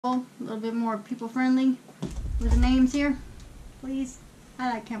little bit more people friendly with the names here, please. I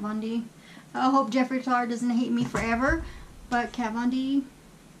like Kat Von D. I hope Jeffree Star doesn't hate me forever, but Kat Von D,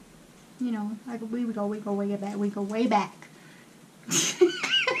 you know, we go way back. We go way back.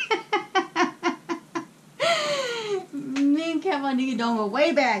 Me and Kat Von D don't go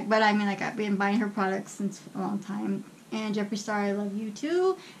way back, but I mean, like, I've been buying her products since a long time. And Jeffree Star, I love you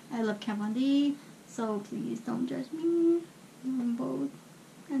too. I love Kat Von D, so please don't judge me. I love them both.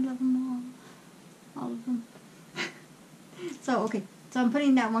 I love them all of them. So okay, so I'm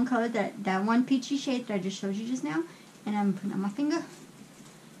putting that one color, that one peachy shade that I just showed you just now, and I'm putting on my finger,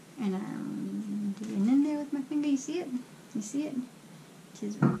 and I'm getting in there with my finger. You see it? You see it? It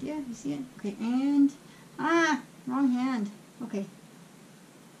is right there. You see it? Okay, and wrong hand. Okay.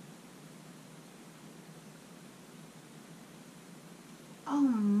 Oh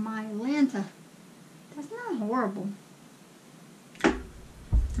my Lanta. That's not horrible.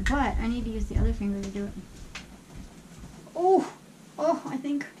 But I need to use the other finger to do it. Oh, I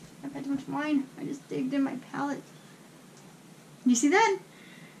think I've had too much wine. I just digged in my palette. You see that?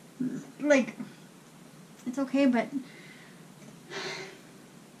 Like, it's okay, but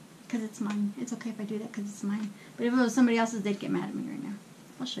because it's mine. It's okay if I do that because it's mine. But if it was somebody else's, they'd get mad at me right now.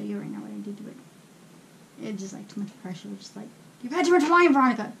 I'll show you right now what I did to it. It's just like too much pressure. Just like, you've had too much wine,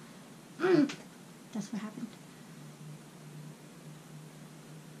 Veronica. That's what happened.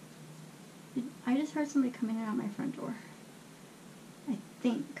 I just heard somebody coming in out my front door. I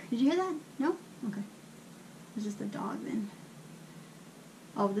think. Did you hear that? No? Okay. It was just the dog then.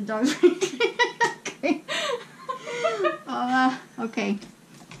 Oh, the dog's okay. Okay.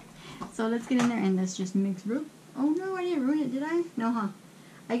 So let's get in there and let's just mix root. Oh no, I didn't ruin it, did I? No, huh?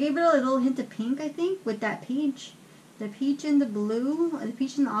 I gave it a little hint of pink, I think, with that peach. The peach and the blue, or the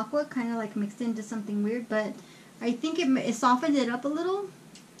peach and the aqua, kind of like mixed into something weird, but I think it softened it up a little,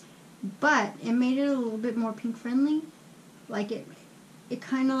 but it made it a little bit more pink friendly. Like it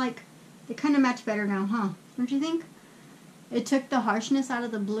kind of like, they kind of match better now, huh? Don't you think? It took the harshness out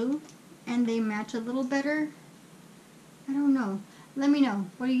of the blue, and they match a little better. I don't know. Let me know.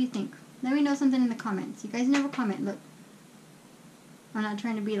 What do you think? Let me know something in the comments. You guys never comment. Look. I'm not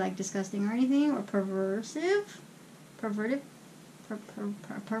trying to be like disgusting or anything, or perversive. Pervert.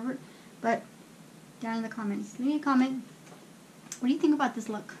 But down in the comments, leave me a comment. What do you think about this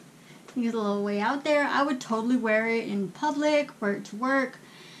look? I think it's a little way out there. I would totally wear it in public, wear it to work,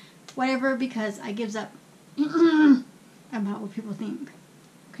 whatever, because I gives up about what people think.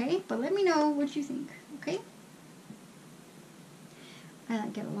 Okay? But let me know what you think. Okay? I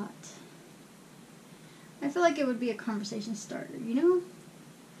like it a lot. I feel like it would be a conversation starter, you know?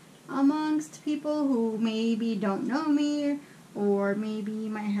 Amongst people who maybe don't know me, or maybe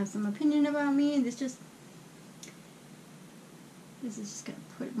might have some opinion about me. This is just gonna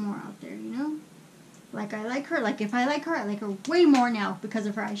put it more out there, you know? Like, I like her. Like, if I like her, I like her way more now because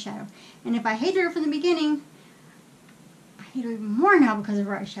of her eyeshadow. And if I hated her from the beginning, I hate her even more now because of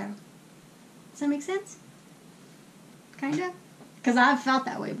her eyeshadow. Does that make sense? Kinda? Because I've felt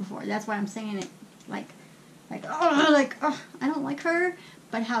that way before. That's why I'm saying it. Like, oh, I don't like her,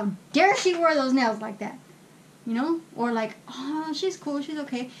 but how dare she wear those nails like that? You know? Or like, oh, she's cool, she's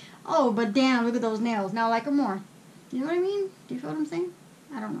okay. Oh, but damn, look at those nails. Now I like her more. You know what I mean? Do you feel what I'm saying?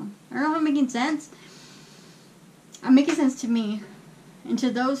 I don't know. I don't know if I'm making sense. I'm making sense to me. And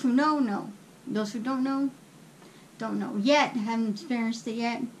to those who know, know. Those who don't know yet, haven't experienced it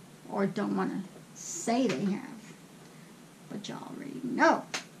yet, or don't want to say they have. But y'all already know.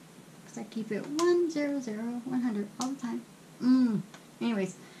 Because I keep it 100, 100 all the time.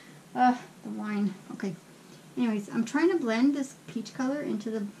 Anyways, the wine. Okay. Anyways, I'm trying to blend this peach color into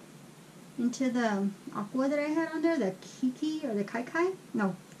the aqua that I had on there, the Kiki or the Kai Kai.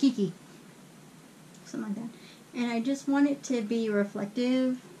 No, Kiki. Something like that. And I just want it to be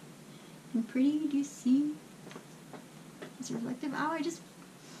reflective and pretty. Do you see? It's reflective. Oh, I just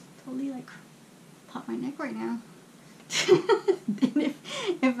totally like popped my neck right now.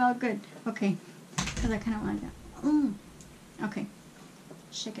 It felt good. Okay. Because I kind of wanted that. Okay.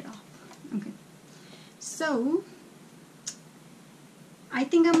 Shake it off. Okay. So, I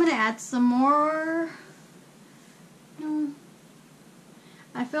think I'm going to add some more. No.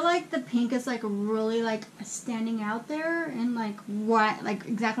 I feel like the pink is like really like standing out there and like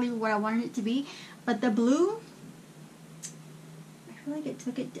exactly what I wanted it to be. But the blue, I feel like it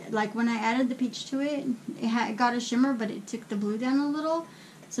took it, like when I added the peach to it, it got a shimmer, but it took the blue down a little.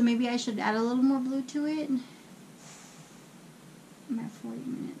 So maybe I should add a little more blue to it. I'm at 40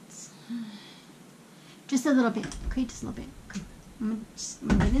 minutes. Just a little bit, okay, just a little bit. Okay. I'm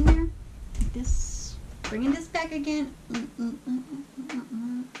gonna get in there, like this, bringing this back again.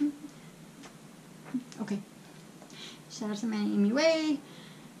 Shout out to man MUA.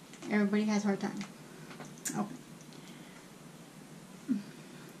 Everybody has a hard time. Okay.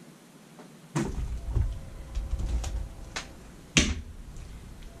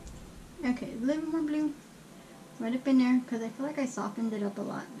 Okay, a little more blue right up in there because I feel like I softened it up a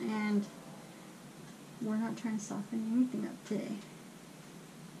lot, and we're not trying to soften anything up today.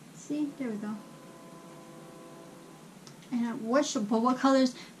 See, there we go. And what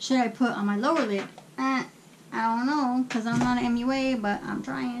colors should I put on my lower lid? I don't know, because I'm not an MUA, but I'm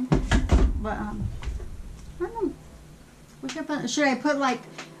trying. But I don't know. What should I put? Should I put like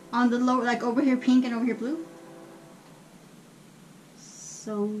on the lower, like over here pink and over here blue?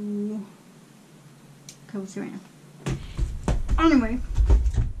 So, okay, we'll see right now. Anyway.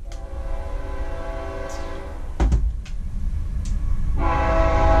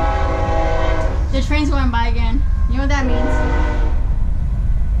 The train's going by again. You know what that means?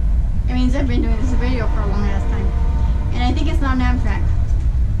 It means I've been doing this video for a long ass time. And I think it's not an Amtrak.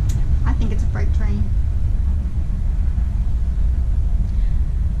 I think it's a freight train.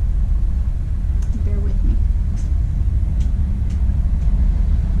 Bear with me.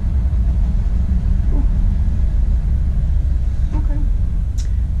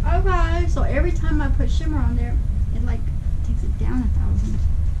 Okay, so every time I put shimmer on there, it like takes it down 1,000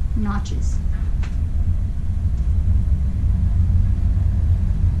 notches.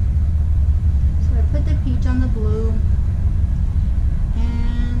 So I put the peach on the blue,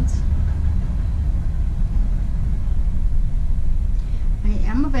 and I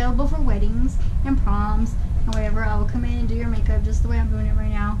am available for weddings and proms and whatever. I will come in and do your makeup just the way I'm doing it right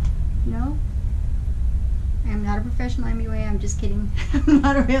now, you know? I'm not a professional MUA, I'm just kidding. I'm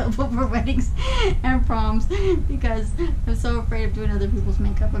not available for weddings and proms because I'm so afraid of doing other people's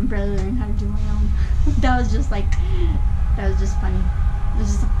makeup. I'm barely learning how to do my own. That was just funny. It was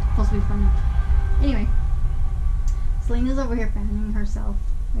just supposed to be funny. Anyway, Selena's over here fanning herself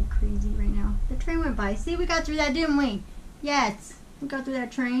like crazy right now. The train went by. See, we got through that, didn't we? Yes, we got through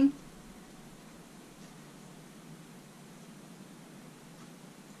that train.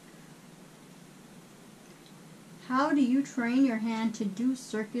 How do you train your hand to do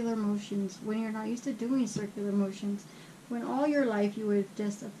circular motions when you're not used to doing circular motions? When all your life you would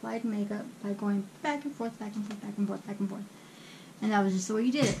just applied makeup by going back and forth, back and forth, back and forth, back and forth. And that was just the way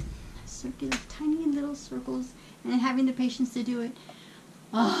you did it. Circular, tiny little circles, and having the patience to do it.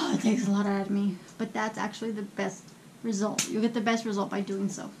 Oh, it takes a lot out of me. But that's actually the best result. You'll get the best result by doing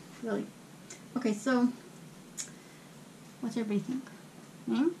so. Really. Okay, so what's everybody think?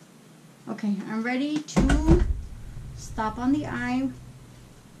 Hmm? Okay, I'm ready to stop on the eyelids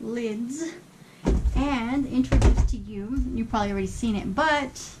and introduce to you. You've probably already seen it,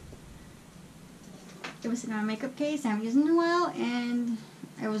 but it was in my makeup case. I haven't used it in a while, and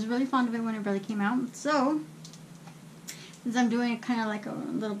I was really fond of it when it really came out. So, since I'm doing it kind of like a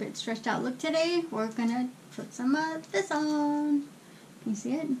little bit stretched out look today, we're gonna put some of this on. Can you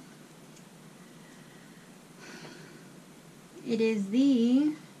see it? It is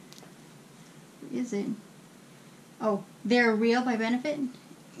the, what is it? Oh, They're Real by Benefit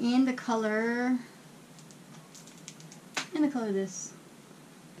in the color this.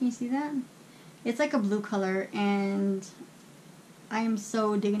 Can you see that? It's like a blue color, and I am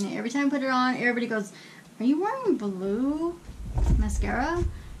so digging it. Every time I put it on, everybody goes, "Are you wearing blue mascara?"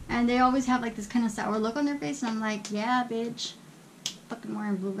 And they always have like this kind of sour look on their face, and I'm like, "Yeah, bitch, fucking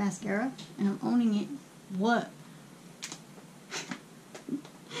wearing blue mascara, and I'm owning it." What?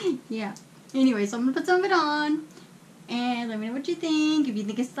 Yeah. Anyway, so I'm gonna put some of it on. And let me know what you think. If you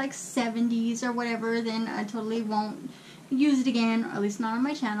think it's like 70s or whatever, then I totally won't use it again, or at least not on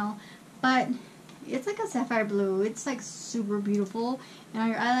my channel. But it's like a sapphire blue. It's like super beautiful. And on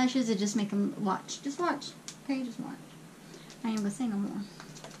your eyelashes, it just make them watch. Just watch. Okay, just watch. I ain't gonna say no more.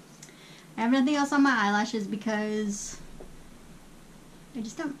 I have nothing else on my eyelashes because I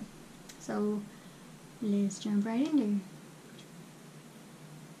just don't. So let's jump right in there.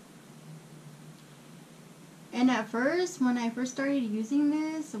 And at first, when I first started using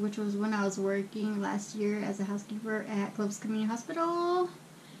this, which was when I was working last year as a housekeeper at Clovis Community Hospital,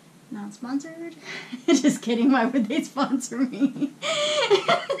 not sponsored. Just kidding, why would they sponsor me?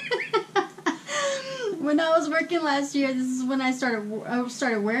 When I was working last year, this is when I started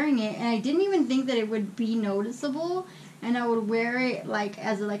wearing it, and I didn't even think that it would be noticeable, and I would wear it like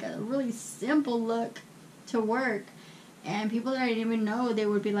as a really simple look to work, and people that I didn't even know, they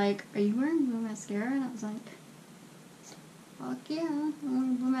would be like, "Are you wearing blue mascara?" And I was like, "Fuck yeah, I'm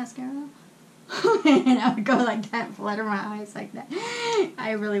wearing blue mascara." And I would go like that, flutter my eyes like that.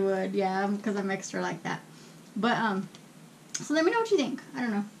 I really would, yeah, because I'm extra like that. But so let me know what you think. I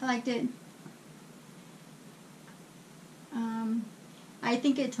don't know. I liked it. I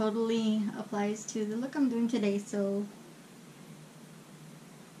think it totally applies to the look I'm doing today. So,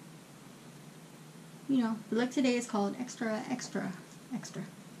 you know, the look today is called extra, extra, extra.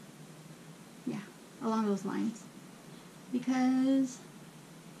 Yeah, along those lines. Because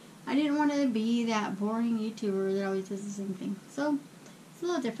I didn't want to be that boring YouTuber that always does the same thing. So, it's a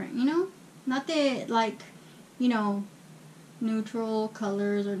little different, you know? Not that, like, you know, neutral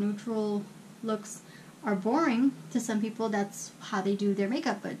colors or neutral looks are boring. To some people, that's how they do their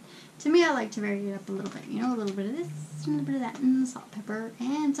makeup. But to me, I like to vary it up a little bit. You know, a little bit of this, a little bit of that, and salt, pepper.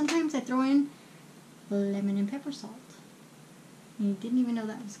 And sometimes I throw in lemon and pepper salt. You didn't even know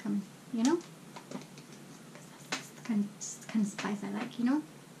that was coming, you know? Because that's the kind of spice I like, you know?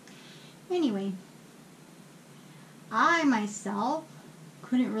 Anyway, I myself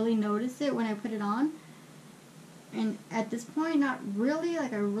couldn't really notice it when I put it on. And at this point, not really,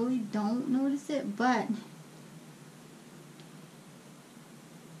 like I really don't notice it, but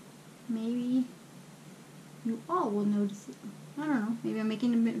maybe you all will notice it. I don't know. Maybe I'm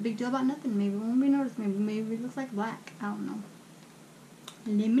making a big deal about nothing. Maybe it won't be noticed. Maybe it looks like black. I don't know.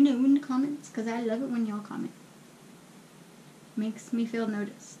 Let me know in the comments, because I love it when y'all comment. Makes me feel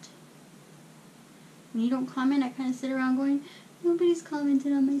noticed. When you don't comment, I kind of sit around going, nobody's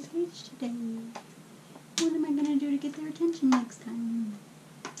commented on my page today. What am I going to do to get their attention next time?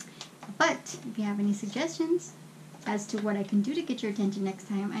 But if you have any suggestions as to what I can do to get your attention next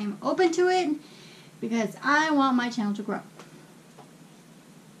time, I am open to it, because I want my channel to grow.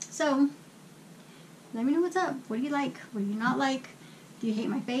 So, let me know what's up. What do you like? What do you not like? Do you hate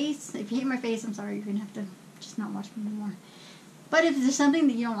my face? If you hate my face, I'm sorry. You're going to have to just not watch me anymore. But if there's something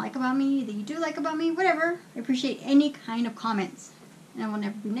that you don't like about me, that you do like about me, whatever, I appreciate any kind of comments. And I will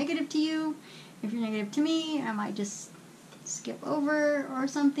never be negative to you. If you're negative to me, I might just skip over or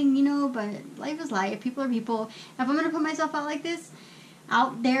something, you know, but life is life. People are people. If I'm going to put myself out like this,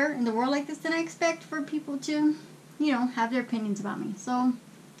 out there in the world like this, then I expect for people to, you know, have their opinions about me. So,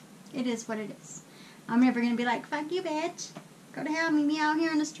 it is what it is. I'm never going to be like, fuck you, bitch. Go to hell, meet me out here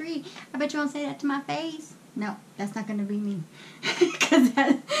on the street. I bet you won't say that to my face. No, that's not going to be me. Because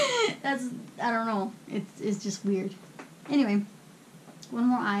that's, I don't know. It's just weird. Anyway, one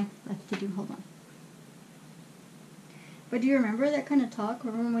more eye left to do. Hold on. But do you remember that kind of talk?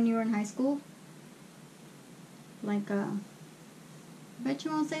 Remember when you were in high school? Like, I bet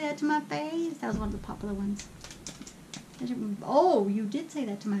you won't say that to my face. That was one of the popular ones. Oh, you did say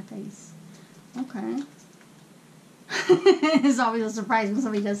that to my face. Okay. It's always a surprise when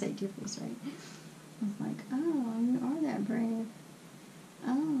somebody does say it to your face, right? It's like, oh, you are that brave.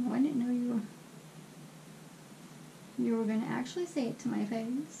 Oh, I didn't know you were going to actually say it to my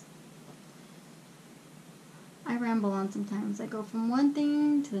face. I ramble on sometimes. I go from one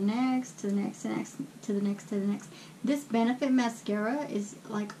thing to the next, to the next, to the next, to the next, to the next. This Benefit mascara is,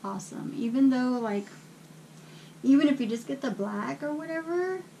 like, awesome. Even though, like, even if you just get the black or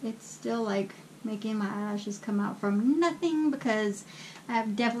whatever, it's still, like, making my eyelashes come out from nothing, because I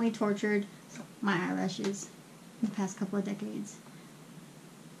have definitely tortured my eyelashes in the past couple of decades.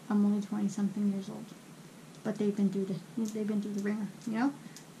 I'm only 20-something years old. But they've been through the ringer, you know,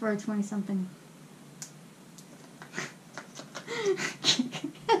 for a 20-something.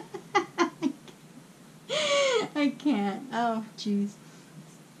 I can't. Oh, jeez.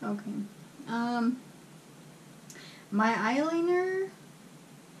 Okay. My eyeliner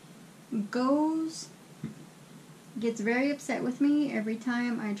gets very upset with me every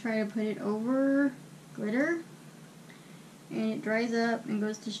time I try to put it over glitter, and it dries up and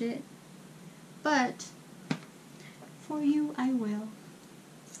goes to shit. But for you, I will.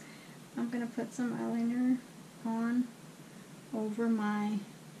 I'm gonna put some eyeliner on over my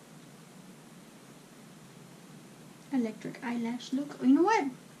electric eyelash look. Oh, you know what?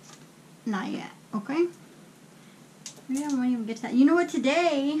 Not yet, okay? Maybe I won't even get to that. You know what?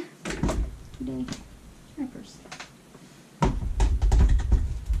 Today, my purse.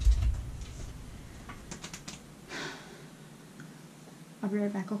 I'll be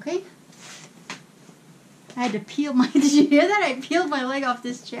right back, okay? I had to peel my, did you hear that? I peeled my leg off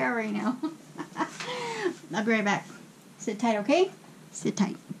this chair right now. I'll be right back. Sit tight, okay? Sit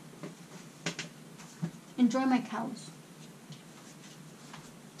tight. Enjoy my cows.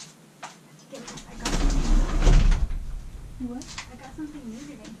 What? I got something new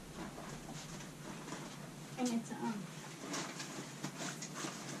today. And it's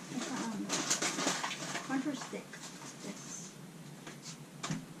pointer stick. Yes.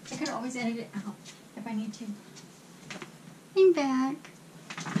 I could always edit it out if I need to. I'm back.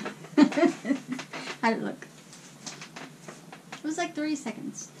 How'd it look? It was like 30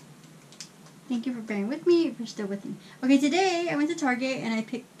 seconds. Thank you for bearing with me if you're still with me. Okay, today I went to Target and I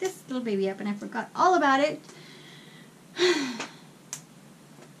picked this little baby up and I forgot all about it. Because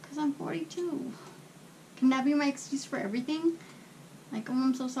I'm 42. Can that be my excuse for everything? Like, oh,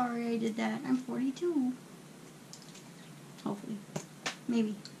 I'm so sorry I did that. I'm 42. Hopefully.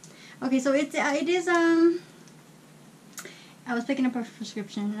 Maybe. Okay, so it is, I was picking up a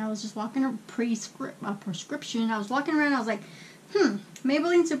prescription and I was just walking a prescription. I was walking around and I was like,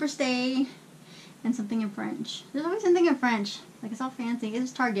 Maybelline Superstay and something in French. There's always something in French. Like, it's all fancy.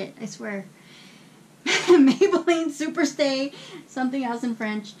 It's Target, I swear. Maybelline Superstay, something else in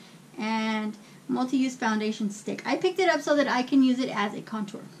French, and multi-use foundation stick. I picked it up so that I can use it as a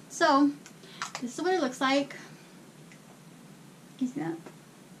contour. So, this is what it looks like. You see that?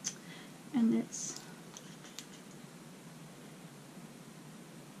 And it's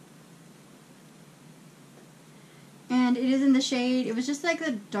and it is in the shade, it was just like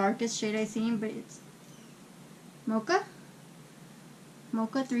the darkest shade I seen, but it's Mocha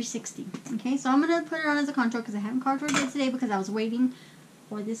 360. Okay, so I'm going to put it on as a contour because I haven't contoured it today because I was waiting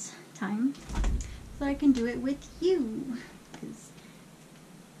for this time so I can do it with you because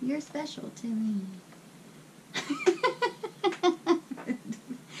you're special to me.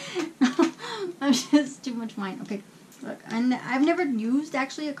 I'm just too much wine. Okay, look, and I've never used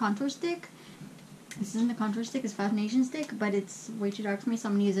actually a contour stick. This isn't a contour stick, it's a foundation stick, but it's way too dark for me, so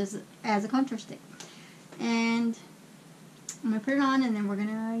I'm going to use this as a contour stick. And I'm going to put it on, and then we're going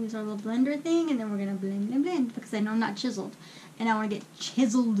to use our little blender thing, and then we're going to blend, because I know I'm not chiseled. And I want to get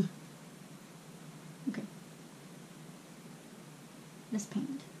chiseled. Okay. Let's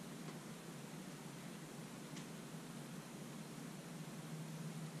paint.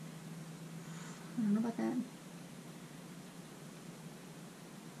 I don't know about that.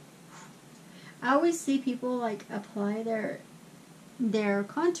 I always see people like apply their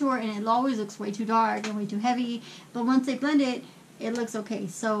contour and it always looks way too dark and way too heavy, but once they blend it, it looks okay.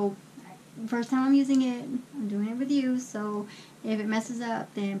 So first time I'm using it, I'm doing it with you, so if it messes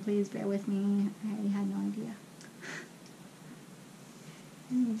up, then please bear with me. I had no idea.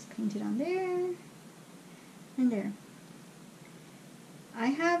 And just paint it on there and there. I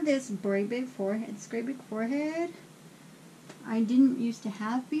have this great big forehead. This great big forehead I didn't used to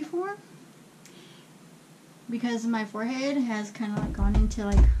have before, because my forehead has kind of like gone into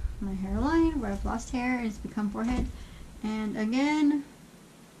like my hairline where I've lost hair and it's become forehead. And again,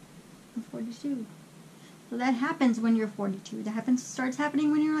 I'm 42. So that happens when you're 42. That starts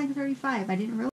happening when you're like 35. I didn't realize.